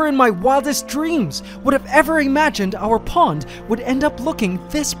 I never in my wildest dreams would have ever imagined our pond would end up looking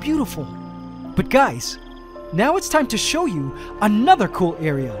this beautiful. But guys, now it's time to show you another cool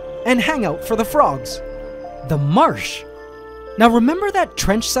area and hangout for the frogs, the marsh. Now remember that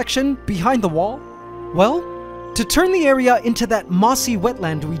trench section behind the wall? Well, to turn the area into that mossy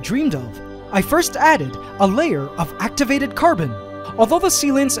wetland we dreamed of, I first added a layer of activated carbon. Although the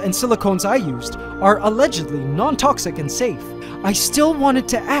sealants and silicones I used are allegedly non-toxic and safe, I still wanted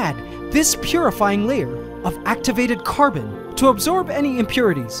to add this purifying layer of activated carbon to absorb any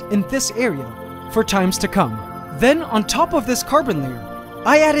impurities in this area for times to come. Then on top of this carbon layer,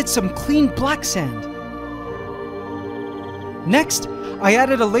 I added some clean black sand. Next, I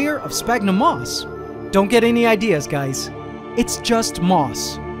added a layer of sphagnum moss. Don't get any ideas, guys. It's just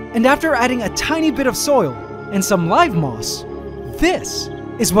moss. And after adding a tiny bit of soil and some live moss, this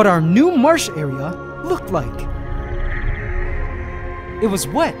is what our new marsh area looked like. It was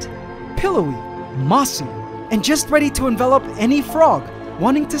wet, pillowy, mossy, and just ready to envelop any frog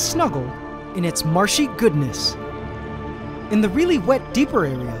wanting to snuggle in its marshy goodness. In the really wet, deeper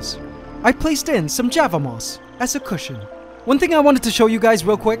areas, I placed in some java moss as a cushion. One thing I wanted to show you guys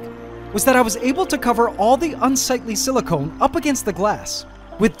real quick was that I was able to cover all the unsightly silicone up against the glass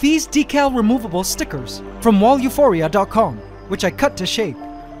with these decal removable stickers from walleuphoria.com, which I cut to shape.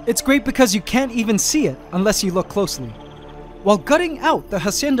 It's great because you can't even see it unless you look closely. While gutting out the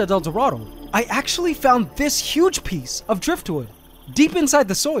Hacienda Del Dorado, I actually found this huge piece of driftwood deep inside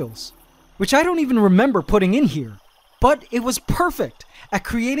the soils, which I don't even remember putting in here. But it was perfect at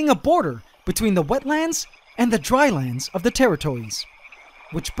creating a border between the wetlands and the drylands of the territories.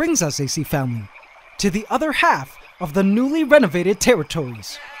 Which brings us, AC family, to the other half of the newly renovated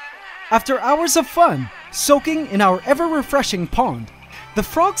territories. After hours of fun soaking in our ever-refreshing pond, the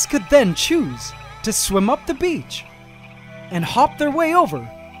frogs could then choose to swim up the beach and hop their way over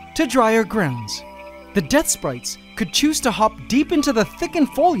to drier grounds. The Death Sprites could choose to hop deep into the thickened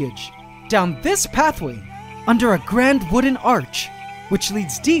foliage down this pathway under a grand wooden arch, which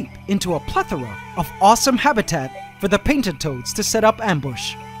leads deep into a plethora of awesome habitat for the painted toads to set up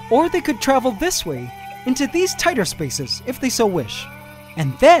ambush. Or they could travel this way into these tighter spaces if they so wish.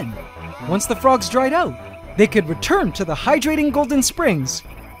 And then, once the frogs dried out, they could return to the hydrating golden springs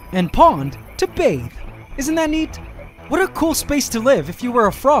and pond to bathe. Isn't that neat? What a cool space to live if you were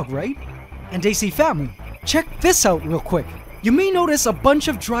a frog, right? And AC family, check this out real quick. You may notice a bunch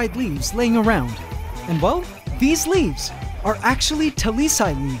of dried leaves laying around. And well, these leaves are actually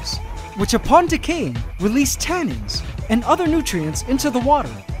talisai leaves, which upon decaying release tannins and other nutrients into the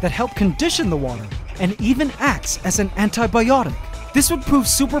water that help condition the water and even acts as an antibiotic. This would prove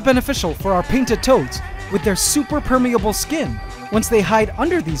super beneficial for our painted toads with their super permeable skin once they hide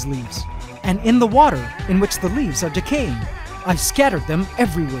under these leaves and in the water in which the leaves are decaying. I've scattered them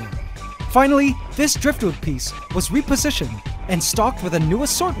everywhere. Finally, this driftwood piece was repositioned and stocked with a new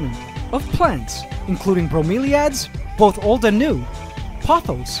assortment of plants, including bromeliads, both old and new,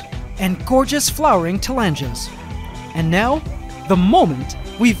 pothos, and gorgeous flowering telangias. And now, the moment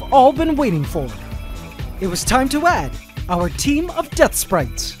we've all been waiting for. It was time to add our team of Death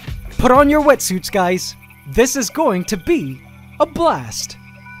Sprites. Put on your wetsuits, guys. This is going to be a blast.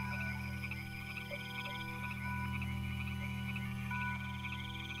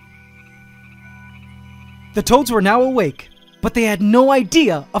 The toads were now awake, but they had no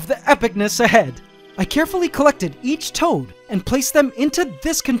idea of the epicness ahead. I carefully collected each toad and placed them into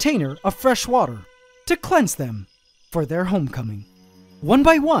this container of fresh water to cleanse them for their homecoming. One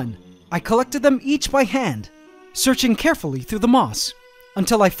by one, I collected them each by hand, searching carefully through the moss,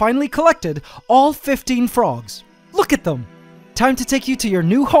 until I finally collected all 15 frogs. Look at them! Time to take you to your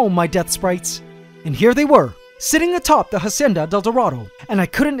new home, my Death Sprites. And here they were, sitting atop the Hacienda Del Dorado, and I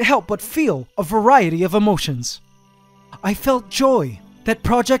couldn't help but feel a variety of emotions. I felt joy that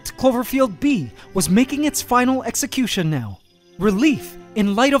Project Cloverfield B was making its final execution now, relief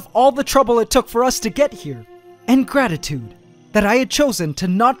in light of all the trouble it took for us to get here, and gratitude that I had chosen to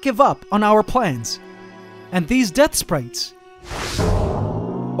not give up on our plans. And these Death Sprites...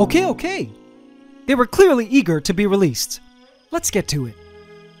 Okay. They were clearly eager to be released. Let's get to it.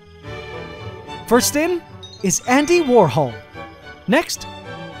 First in is Andy Warhol. Next,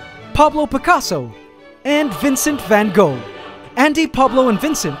 Pablo Picasso and Vincent van Gogh. Andy, Pablo, and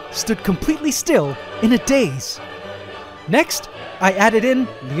Vincent stood completely still in a daze. Next, I added in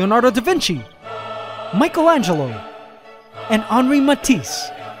Leonardo da Vinci, Michelangelo, and Henri Matisse.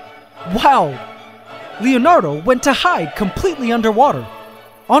 Wow! Leonardo went to hide completely underwater.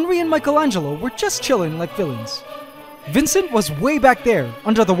 Henri and Michelangelo were just chilling like villains. Vincent was way back there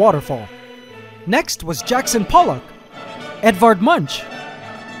under the waterfall. Next was Jackson Pollock, Edvard Munch,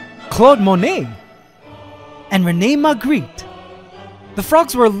 Claude Monet, and Rene Magritte. The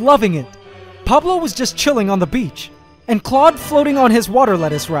frogs were loving it. Pablo was just chilling on the beach, and Claude floating on his water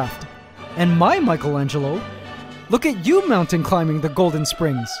lettuce raft. And my Michelangelo, look at you mountain climbing the Golden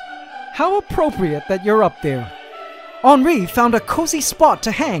Springs. How appropriate that you're up there. Henri found a cozy spot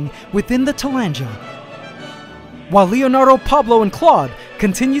to hang within the Talangia, while Leonardo, Pablo, and Claude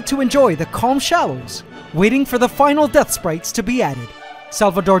continued to enjoy the calm shallows, waiting for the final Death Sprites to be added,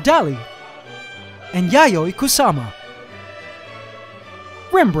 Salvador Dali, and Yayoi Kusama,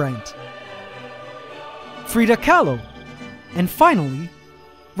 Rembrandt, Frida Kahlo, and finally,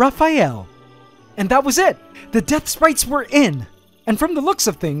 Raphael. And that was it! The Death Sprites were in! And from the looks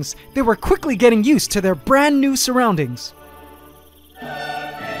of things, they were quickly getting used to their brand new surroundings.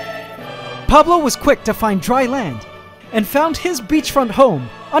 Pablo was quick to find dry land and found his beachfront home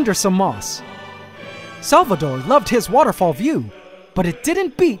under some moss. Salvador loved his waterfall view, but it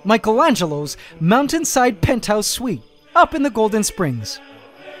didn't beat Michelangelo's mountainside penthouse suite up in the Golden Springs.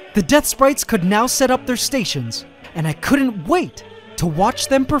 The Death Sprites could now set up their stations, and I couldn't wait to watch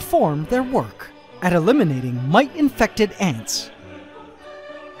them perform their work at eliminating mite-infected ants.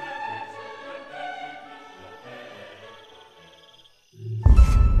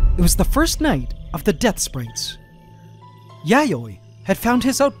 It was the first night of the Death Sprites. Yayoi had found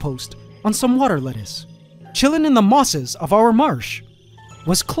his outpost on some water lettuce. Chillin' in the mosses of our marsh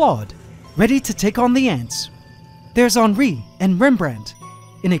was Claude, ready to take on the ants. There's Henri and Rembrandt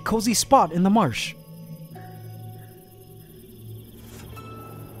in a cozy spot in the marsh.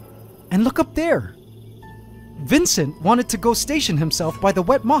 And look up there! Vincent wanted to go station himself by the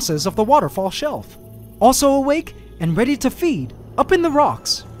wet mosses of the waterfall shelf. Also awake and ready to feed, up in the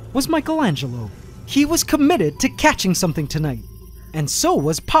rocks, was Michelangelo. He was committed to catching something tonight. And so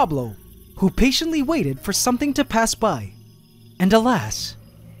was Pablo, who patiently waited for something to pass by. And alas,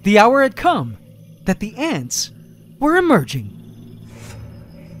 the hour had come that the ants were emerging.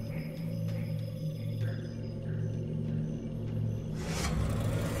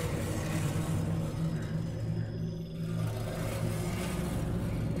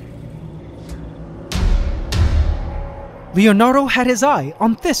 Leonardo had his eye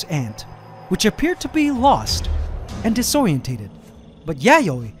on this ant, which appeared to be lost and disorientated. But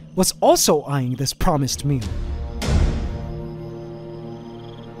Yayoi was also eyeing this promised meal.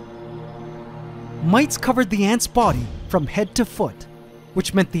 Mites covered the ant's body from head to foot,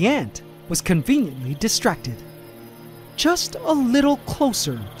 which meant the ant was conveniently distracted. Just a little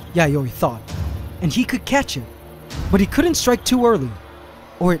closer, Yayoi thought, and he could catch it, but he couldn't strike too early,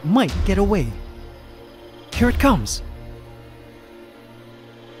 or it might get away. Here it comes.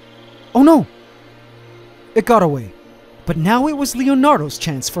 Oh no! It got away, but now it was Leonardo's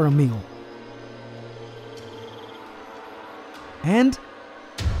chance for a meal. And...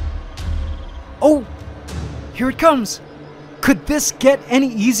 oh! Here it comes! Could this get any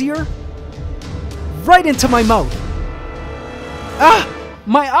easier? Right into my mouth! Ah!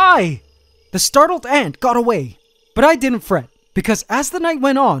 My eye! The startled ant got away, but I didn't fret, because as the night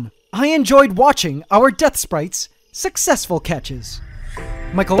went on, I enjoyed watching our Death Sprites' successful catches.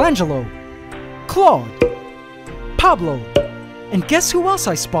 Michelangelo, Claude, Pablo, and guess who else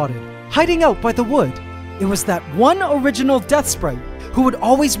I spotted, hiding out by the wood? It was that one original Death Sprite who would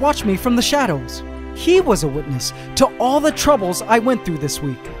always watch me from the shadows. He was a witness to all the troubles I went through this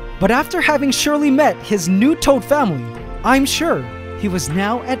week. But after having surely met his new toad family, I'm sure he was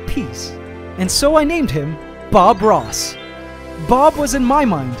now at peace. And so I named him Bob Ross. Bob was in my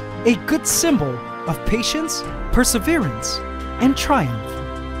mind a good symbol of patience, perseverance, and triumph.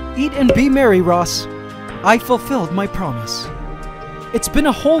 Eat and be merry, Ross. I fulfilled my promise. It's been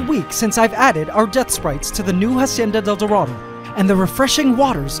a whole week since I've added our Death Sprites to the new Hacienda Del Dorado, and the refreshing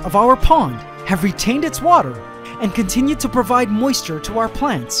waters of our pond have retained its water and continue to provide moisture to our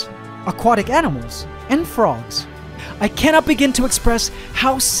plants, aquatic animals, and frogs. I cannot begin to express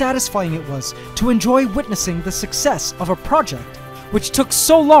how satisfying it was to enjoy witnessing the success of a project which took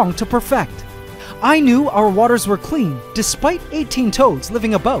so long to perfect. I knew our waters were clean despite 18 toads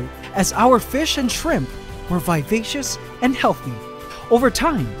living about, as our fish and shrimp were vivacious and healthy. Over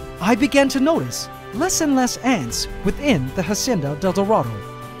time, I began to notice less and less ants within the Hacienda Del Dorado.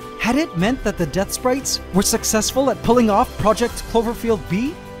 Had it meant that the Death Sprites were successful at pulling off Project Cloverfield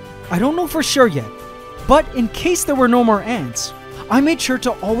B? I don't know for sure yet, but in case there were no more ants, I made sure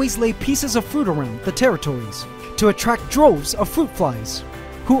to always lay pieces of fruit around the territories to attract droves of fruit flies,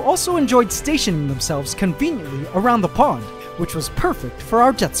 who also enjoyed stationing themselves conveniently around the pond, which was perfect for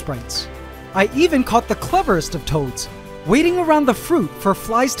our Death Sprites. I even caught the cleverest of toads, waiting around the fruit for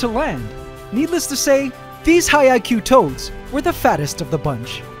flies to land. Needless to say, these high IQ toads were the fattest of the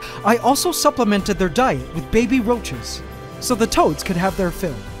bunch. I also supplemented their diet with baby roaches, so the toads could have their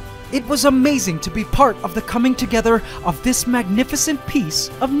fill. It was amazing to be part of the coming together of this magnificent piece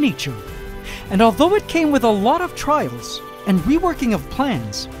of nature. And although it came with a lot of trials and reworking of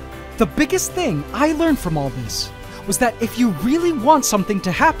plans, the biggest thing I learned from all this was that if you really want something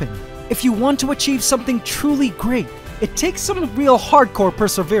to happen, if you want to achieve something truly great, it takes some real hardcore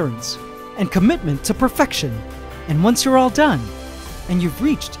perseverance and commitment to perfection. And once you're all done, and you've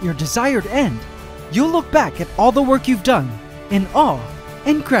reached your desired end, you'll look back at all the work you've done in awe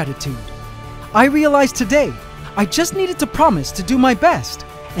and gratitude. I realized today I just needed to promise to do my best,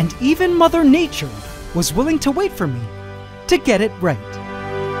 and even Mother Nature was willing to wait for me to get it right.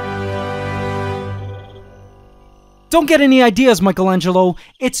 Don't get any ideas, Michelangelo.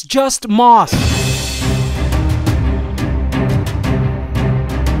 It's just moss.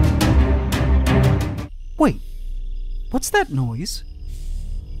 Wait, what's that noise?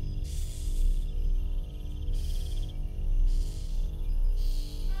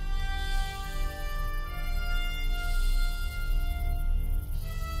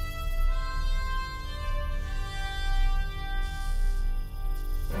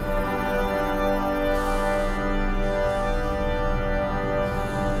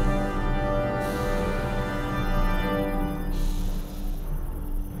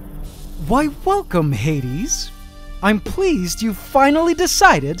 Why, welcome, Hades. I'm pleased you finally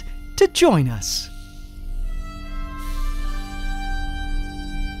decided to join us.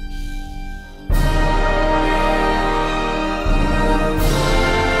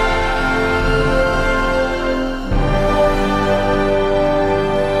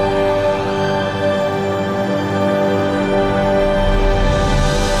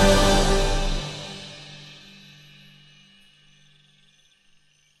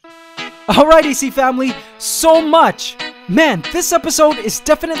 Alright, AC family, so much! Man, this episode is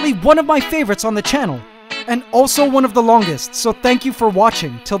definitely one of my favorites on the channel, and also one of the longest, so thank you for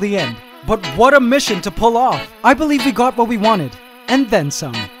watching till the end. But what a mission to pull off! I believe we got what we wanted, and then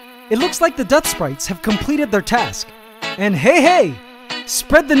some. It looks like the Death Sprites have completed their task. And hey,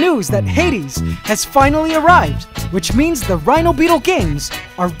 spread the news that Hades has finally arrived, which means the Rhino Beetle games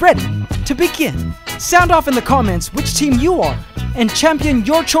are ready to begin. Sound off in the comments which team you are and champion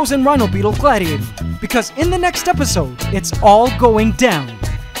your chosen Rhino Beetle gladiator, because in the next episode, it's all going down.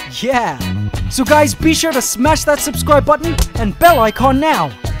 Yeah! So guys, be sure to smash that subscribe button and bell icon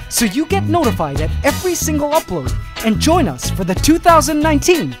now, so you get notified at every single upload, and join us for the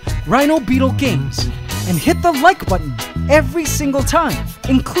 2019 Rhino Beetle games. And hit the like button every single time,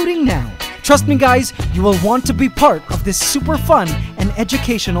 including now. Trust me guys, you will want to be part of this super fun and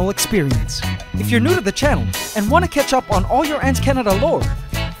educational experience. If you're new to the channel and want to catch up on all your AntsCanada lore,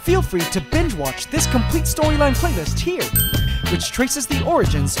 feel free to binge watch this complete storyline playlist here, which traces the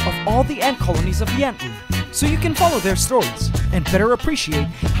origins of all the ant colonies of the ant room, so you can follow their stories and better appreciate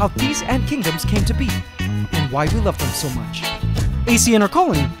how these ant kingdoms came to be and why we love them so much. AC Inner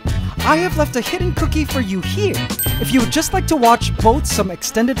Colony, I have left a hidden cookie for you here if you would just like to watch both some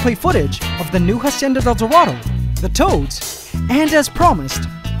extended play footage of the new Hacienda Del Dorado, the Toads, and as promised,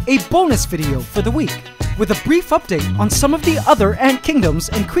 a bonus video for the week with a brief update on some of the other ant kingdoms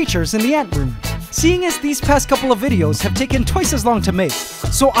and creatures in the ant room. Seeing as these past couple of videos have taken twice as long to make,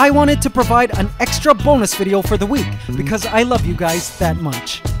 so I wanted to provide an extra bonus video for the week because I love you guys that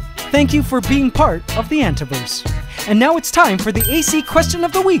much. Thank you for being part of the Antiverse. And now it's time for the AC question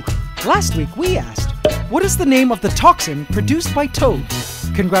of the week. Last week we asked, what is the name of the toxin produced by toads?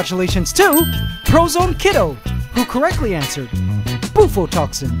 Congratulations to Prozone Kiddo, who correctly answered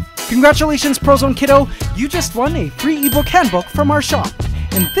Bufotoxin. Congratulations Prozone Kiddo, you just won a free ebook handbook from our shop.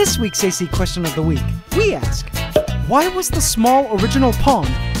 In this week's AC question of the week, we ask, why was the small original pond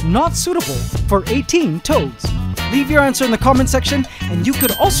not suitable for 18 toads? Leave your answer in the comment section, and you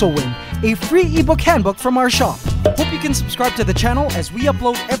could also win a free ebook handbook from our shop. Hope you can subscribe to the channel as we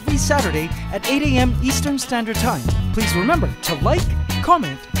upload every Saturday at 8 AM Eastern Standard Time. Please remember to like,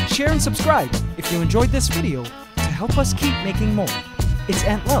 comment, share, and subscribe if you enjoyed this video to help us keep making more. It's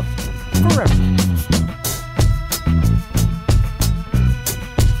Ant Love forever.